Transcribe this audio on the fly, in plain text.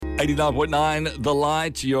89.9 The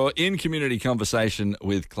Light. You're in community conversation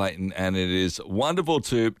with Clayton, and it is wonderful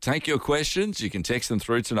to take your questions. You can text them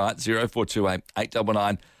through tonight, 0428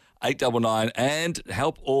 899 899, and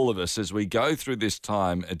help all of us as we go through this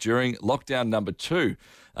time during lockdown number 2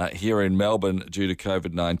 here in Melbourne due to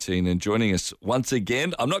COVID-19. And joining us once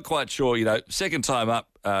again, I'm not quite sure, second time up,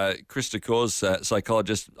 Krysta Kaur's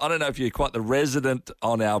psychologist. I don't know if you're quite the resident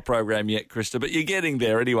on our program yet, Krysta, but you're getting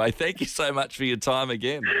there anyway. Thank you so much for your time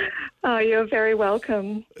again. Oh, you're very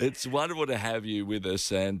welcome. It's wonderful to have you with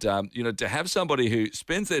us, and to have somebody who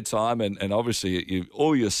spends their time and obviously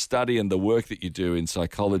all your study and the work that you do in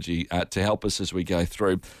psychology to help us as we go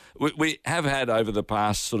through. We have had over the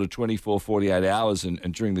past sort of 24, 48 hours and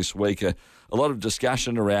during this week a lot of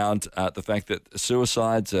discussion around the fact that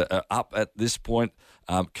suicides are up at this point.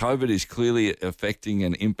 COVID is clearly affecting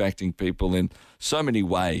and impacting people in so many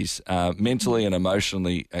ways, mentally and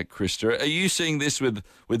emotionally, Krysta. Are you seeing this with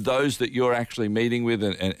those that you're actually meeting with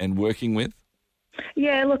and working with?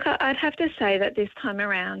 Yeah, look, I'd have to say that this time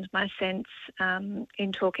around, my sense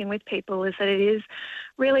in talking with people is that it is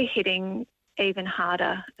really hitting even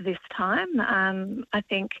harder this time. I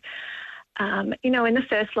think in the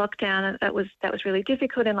first lockdown, that was really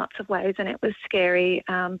difficult in lots of ways, and it was scary.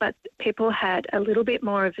 But people had a little bit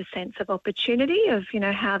more of a sense of opportunity of,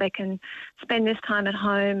 how they can spend this time at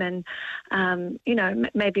home, and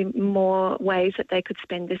maybe more ways that they could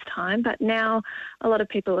spend this time. But now, a lot of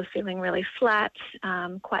people are feeling really flat,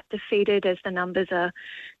 quite defeated as the numbers are,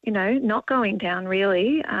 not going down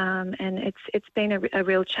really. And it's been a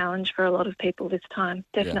real challenge for a lot of people this time,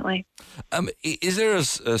 definitely. Yeah. Is there a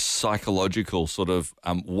psychological sort of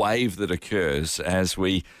wave that occurs as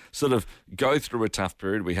we sort of go through a tough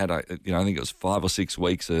period? We had, I think it was 5 or 6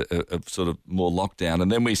 weeks of sort of more lockdown,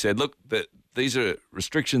 and then we said, look, these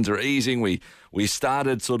restrictions are easing. We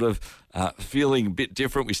started sort of feeling a bit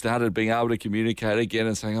different. We started being able to communicate again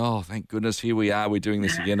and saying, oh, thank goodness, here we are, we're doing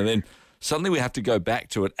this again. And then suddenly we have to go back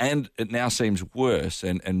to it, and it now seems worse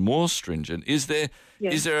and more stringent. Is there,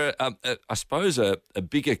 I suppose, a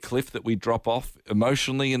bigger cliff that we drop off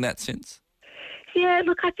emotionally in that sense? Yeah,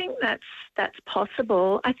 look, I think that's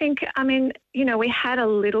possible. I think, we had a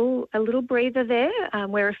little breather there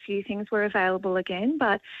where a few things were available again,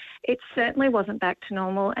 but it certainly wasn't back to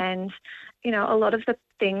normal. And, a lot of the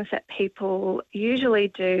things that people usually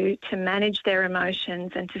do to manage their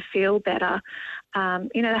emotions and to feel better,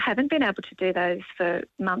 they haven't been able to do those for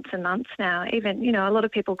months and months now. Even, a lot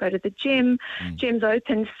of people go to the gym. Gyms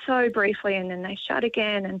open so briefly and then they shut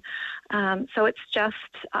again. And so it's just,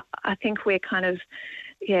 I think we're kind of,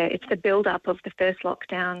 it's the build-up of the first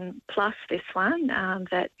lockdown plus this one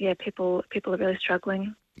people are really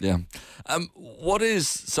struggling. Yeah. What is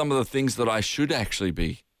some of the things that I should actually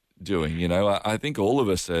be doing? I think all of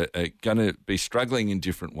us are going to be struggling in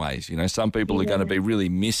different ways. Some people are going to be really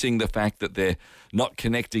missing the fact that they're not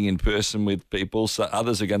connecting in person with people. So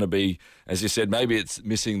others are going to be, as you said, maybe it's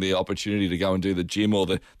missing the opportunity to go and do the gym or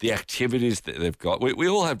the activities that they've got. We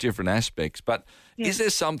all have different aspects, but is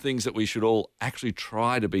there some things that we should all actually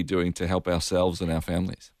try to be doing to help ourselves and our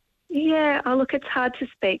families? Yeah, look, it's hard to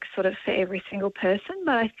speak sort of for every single person,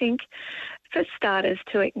 but I think for starters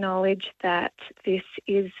to acknowledge that this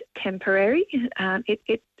is temporary.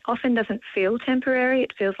 It often doesn't feel temporary.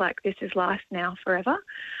 It feels like this is life now forever.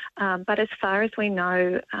 But as far as we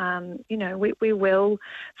know, we will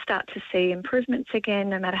start to see improvements again,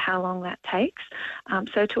 no matter how long that takes.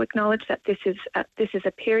 So to acknowledge that this is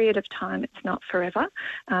a period of time, it's not forever,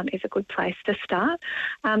 is a good place to start.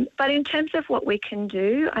 But in terms of what we can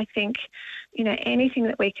do, I think, anything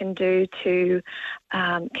that we can do to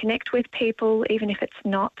connect with people, even if it's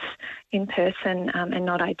not in person and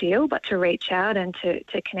not ideal, but to reach out and to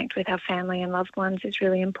connect with our family and loved ones is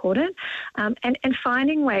really important. And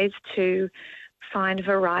finding ways to find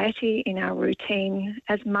variety in our routine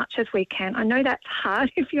as much as we can. I know that's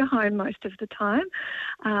hard if you're home most of the time,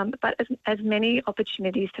 but as many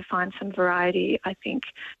opportunities to find some variety, I think,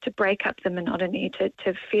 to break up the monotony,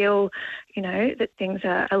 to feel, that things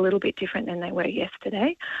are a little bit different than they were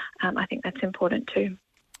yesterday. I think that's important too.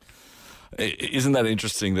 Isn't that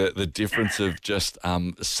interesting, the difference of just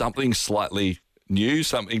something slightly new,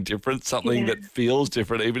 something different, something that feels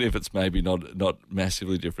different, even if it's maybe not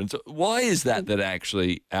massively different? So why is that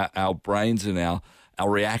actually our brains and our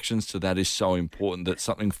reactions to that is so important, that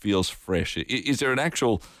something feels fresh? Is there an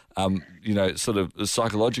actual, sort of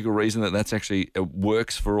psychological reason that's actually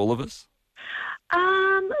works for all of us?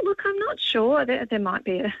 Look, I'm not sure. There might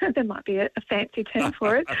be a fancy term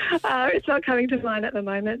for it. It's not coming to mind at the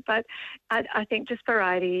moment, but I think just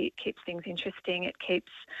variety keeps things interesting. It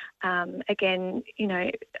keeps again,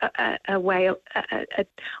 a way, a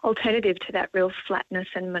alternative to that real flatness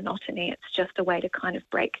and monotony. It's just a way to kind of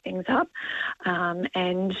break things up.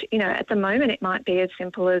 And, at the moment it might be as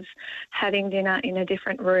simple as having dinner in a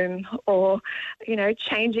different room, or,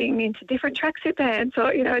 changing into different tracksuit pants,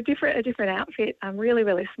 or, a different outfit. Really,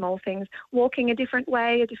 really small things. Walking a different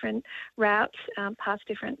way, a different route, past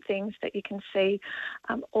different things that you can see.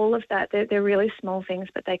 All of that, they're really small things,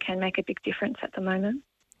 but they can make a big difference at the moment.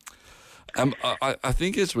 I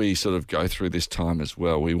think as we sort of go through this time as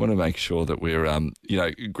well, we want to make sure that we're,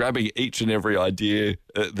 grabbing each and every idea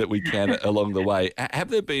that we can along the way. Have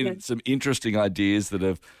there been some interesting ideas that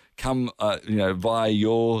have come, via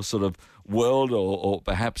your sort of world, or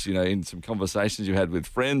perhaps, in some conversations you had with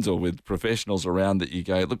friends or with professionals around, that you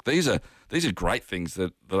go, look, these are great things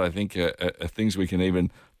that I think are things we can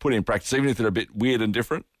even put in practice, even if they're a bit weird and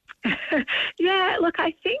different? Yeah, look,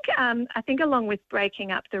 I think along with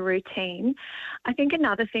breaking up the routine, I think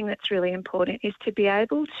another thing that's really important is to be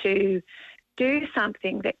able to do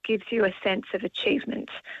something that gives you a sense of achievement.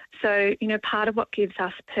 So, part of what gives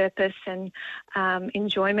us purpose and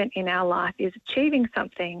enjoyment in our life is achieving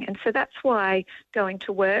something. And so that's why going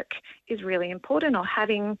to work is really important, or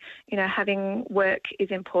having work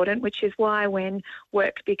is important, which is why when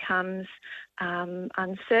work becomes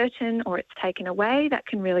uncertain or it's taken away, that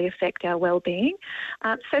can really affect our well-being.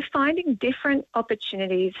 So finding different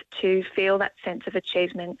opportunities to feel that sense of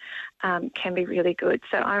achievement can be really good.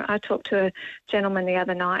 So I talked to a gentleman the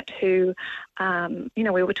other night who,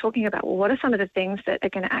 we were talking about, well, what are some of the things that are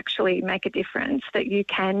going to actually make a difference that you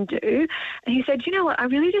can do? And he said, you know what, I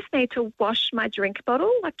really just need to wash my drink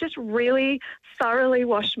bottle, like just really thoroughly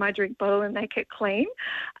wash my drink bottle and make it clean.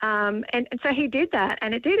 And so he did that,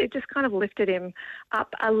 and it just kind of lifted him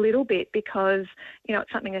up a little bit, because,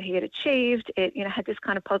 it's something that he had achieved. It, had this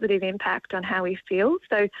kind of positive impact on how he feels.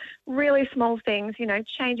 So really small things,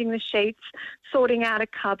 changing the sheets, sorting out a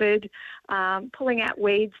cupboard, pulling out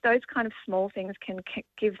weeds, those kind of small things can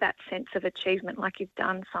give that sense of achievement, like you've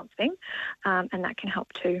done something, and that can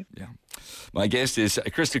help too. Yeah. My guest is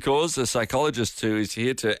Krysta Cause, a psychologist who is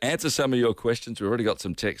here to answer some of your questions. We've already got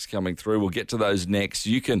some texts coming through. We'll get to those next.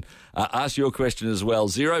 You can ask your question as well,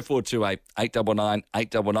 0428 899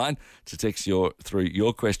 899, to text through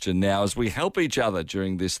your question now as we help each other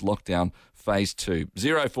during this lockdown phase 2.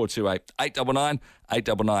 0428 899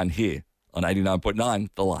 899 here on 89.9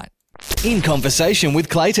 The Light. In conversation with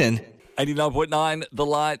Clayton. 89.9 The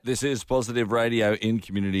Light. This is Positive Radio in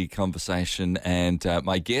Community Conversation, and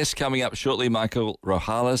my guest coming up shortly, Michael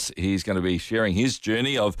Rojales. He's going to be sharing his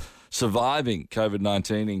journey of surviving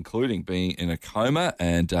COVID-19, including being in a coma,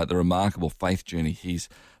 and the remarkable faith journey he's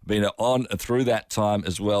been on through that time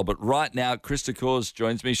as well. But right now, Krysta Cause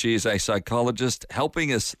joins me. She is a psychologist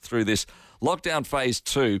helping us through this lockdown phase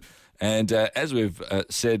 2. And as we've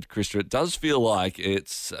said, Krysta, it does feel like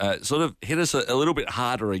it's sort of hit us a little bit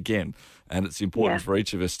harder again. And it's important for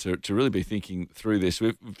each of us to really be thinking through this.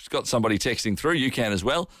 We've got somebody texting through. You can as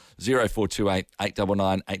well, 0428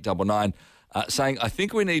 899 899, saying, I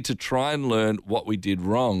think we need to try and learn what we did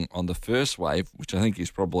wrong on the first wave, which I think is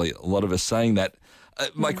probably a lot of us saying that.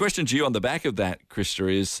 My question to you on the back of that,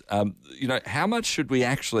 Krysta, is, how much should we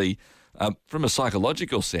actually, from a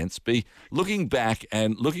psychological sense, be looking back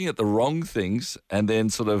and looking at the wrong things, and then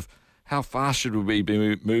sort of how fast should we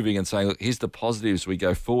be moving and saying, look, here's the positives we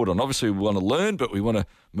go forward on. Obviously, we want to learn, but we want to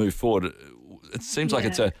move forward. It seems like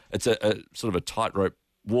it's a sort of a tightrope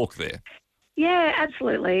walk there. Yeah,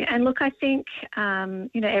 absolutely. And look, I think,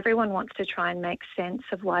 everyone wants to try and make sense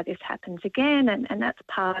of why this happens again. And that's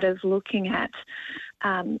part of looking at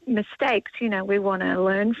mistakes. We want to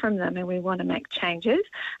learn from them, and we want to make changes.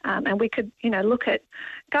 And we could, look at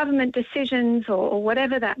government decisions or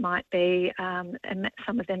whatever that might be. And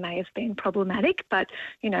some of them may have been problematic, but,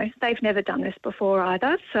 they've never done this before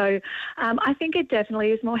either. So I think it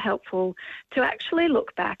definitely is more helpful to actually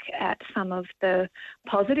look back at some of the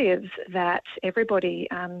positives that everybody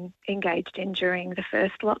engaged in during the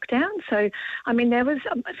first lockdown. So, there was,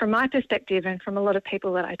 from my perspective and from a lot of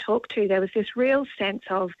people that I talked to, there was this real sense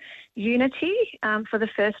of unity for the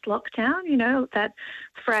first lockdown, that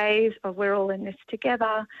phrase of we're all in this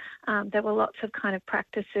together. There were lots of kind of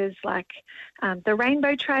practices like the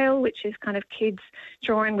rainbow trail, which is kind of kids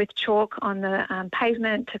drawing with chalk on the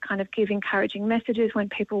pavement to kind of give encouraging messages when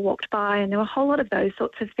people walked by. And there were a whole lot of those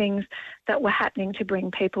sorts of things that were happening to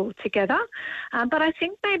bring people together. But I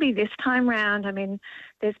think maybe this time round,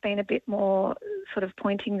 there's been a bit more sort of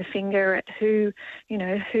pointing the finger at who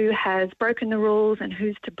has broken the rules and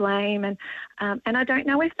who's to blame. And I don't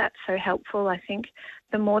know if that's so helpful. I think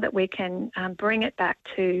the more that we can bring it back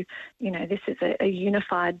to, this is a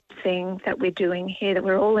unified thing that we're doing here, that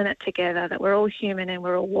we're all in it together, that we're all human and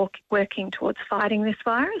we're all working towards fighting this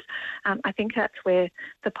virus, I think that's where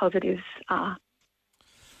the positives are.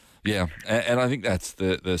 Yeah, and I think that's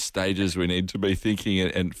the stages we need to be thinking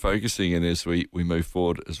and focusing in as we move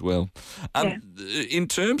forward as well. In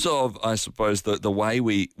terms of, I suppose, the way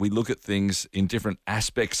we look at things in different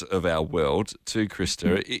aspects of our world too,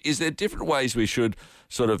 Krysta, is there different ways we should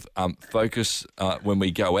sort of focus when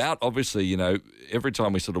we go out? Obviously, every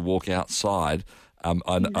time we sort of walk outside,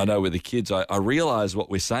 I know with the kids, I realise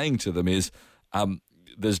what we're saying to them is,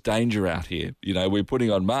 there's danger out here. We're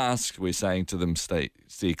putting on masks. We're saying to them, steer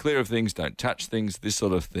clear of things, don't touch things, this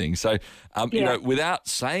sort of thing. So, without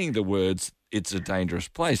saying the words, it's a dangerous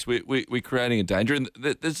place. We're creating a danger, and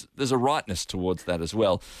there's a rightness towards that as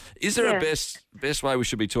well. Is there a best way we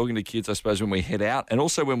should be talking to kids, I suppose, when we head out, and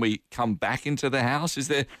also when we come back into the house? Is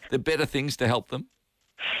there better things to help them?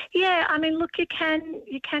 Yeah, I mean, look, you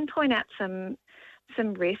can point out some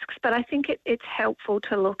risks, but I think it's helpful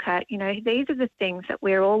to look at, these are the things that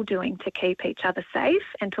we're all doing to keep each other safe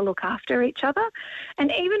and to look after each other. And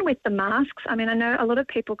even with the masks, I mean, I know a lot of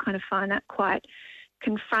people kind of find that quite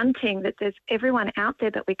confronting, that there's everyone out there,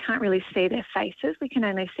 but we can't really see their faces. We can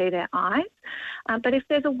only see their eyes. But if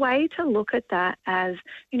there's a way to look at that as,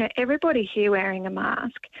 everybody here wearing a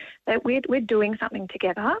mask, that we're doing something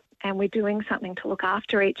together and we're doing something to look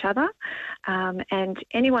after each other. And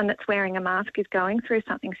anyone that's wearing a mask is going through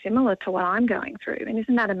something similar to what I'm going through. And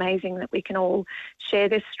isn't that amazing that we can all share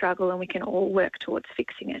this struggle and we can all work towards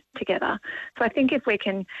fixing it together? So I think if we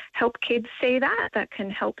can help kids see that can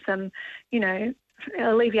help them,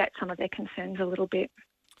 alleviate some of their concerns a little bit.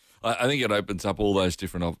 I think it opens up all those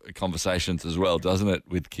different conversations as well, doesn't it,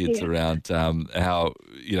 with kids around how,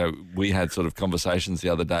 we had sort of conversations the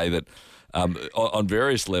other day that on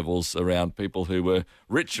various levels around people who were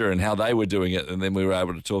richer and how they were doing it. And then we were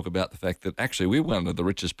able to talk about the fact that actually we're one of the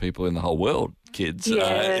richest people in the whole world, kids,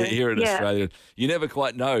 here in Australia. You never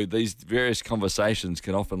quite know. These various conversations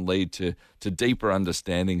can often lead to deeper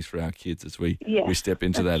understandings for our kids as we step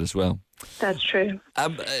into that as well. That's true.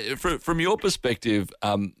 From your perspective,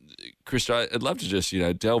 Krysta, I'd love to just,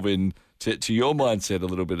 delve in to your mindset a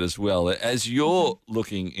little bit as well. As you're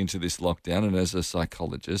looking into this lockdown and as a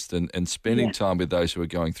psychologist and spending time with those who are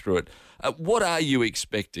going through it, what are you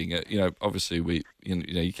expecting? Obviously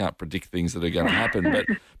you can't predict things that are going to happen,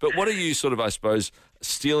 but what are you sort of, I suppose,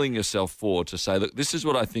 steeling yourself for to say, look, this is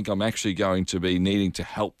what I think I'm actually going to be needing to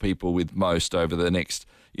help people with most over the next,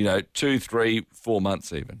 2, 3, 4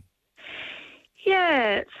 months even?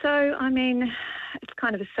 Yeah, so I mean, it's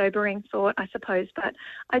kind of a sobering thought, I suppose, but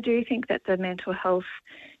I do think that the mental health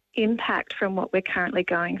impact from what we're currently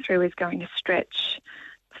going through is going to stretch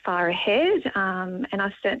far ahead. And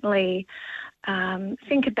I certainly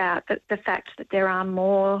think about the fact that there are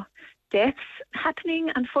more deaths happening,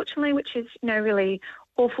 unfortunately, which is, really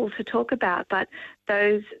awful to talk about, but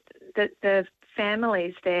the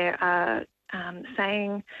families there are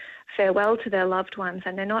saying farewell to their loved ones,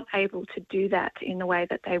 and they're not able to do that in the way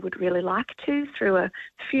that they would really like to through a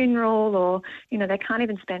funeral, or they can't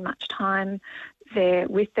even spend much time there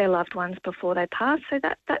with their loved ones before they pass. So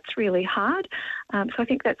that's really hard. So I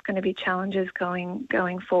think that's going to be challenges going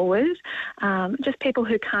forward. Just people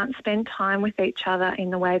who can't spend time with each other in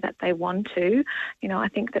the way that they want to. I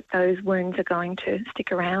think that those wounds are going to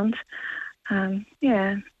stick around.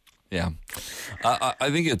 Yeah. I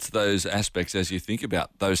think it's those aspects, as you think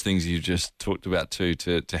about those things you just talked about too,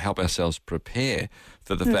 to help ourselves prepare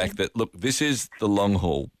for the fact that, look, this is the long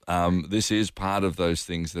haul. This is part of those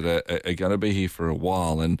things that are going to be here for a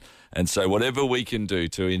while. And so whatever we can do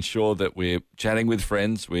to ensure that we're chatting with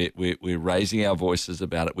friends, we're raising our voices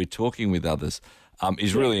about it, we're talking with others,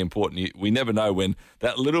 is really important. We never know when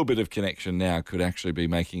that little bit of connection now could actually be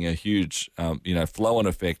making a huge, flow-on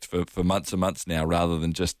effect for months and months now, rather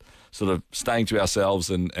than just sort of staying to ourselves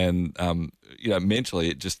and mentally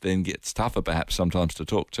it just then gets tougher perhaps sometimes to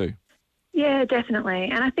talk too. Yeah, definitely.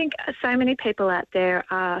 And I think so many people out there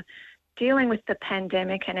are dealing with the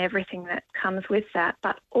pandemic and everything that comes with that,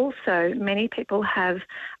 but also many people have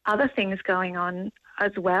other things going on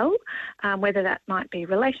as well, whether that might be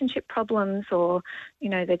relationship problems or,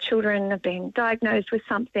 their children have been diagnosed with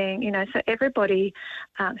something, so everybody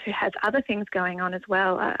who has other things going on as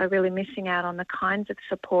well are really missing out on the kinds of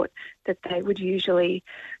support that they would usually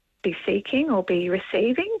be seeking or be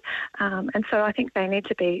receiving. And so I think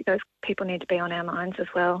those people need to be on our minds as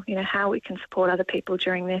well, how we can support other people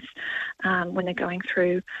during this when they're going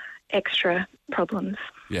through extra problems.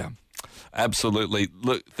 Yeah, absolutely.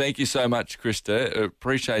 Look, thank you so much, Krysta.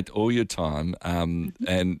 Appreciate all your time.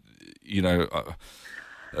 And,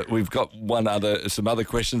 we've got some other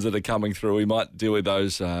questions that are coming through. We might deal with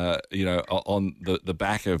those, on the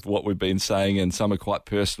back of what we've been saying, and some are quite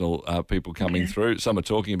personal, people coming through. Some are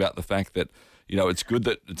talking about the fact that, it's good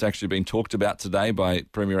that it's actually been talked about today by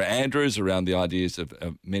Premier Andrews around the ideas of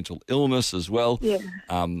mental illness as well. Yeah.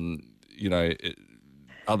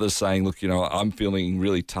 Others saying, look, I'm feeling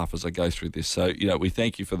really tough as I go through this. So, we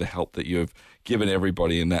thank you for the help that you have given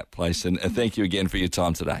everybody in that place. And thank you again for your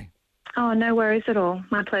time today. Oh, no worries at all.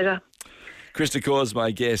 My pleasure. Krysta Kaur's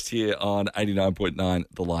my guest here on 89.9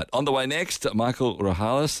 The Light. On the way next, Michael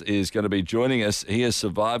Rojalis is going to be joining us. He has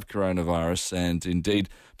survived coronavirus and indeed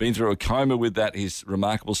been through a coma with that. His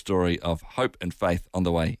remarkable story of hope and faith on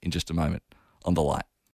the way in just a moment on The Light.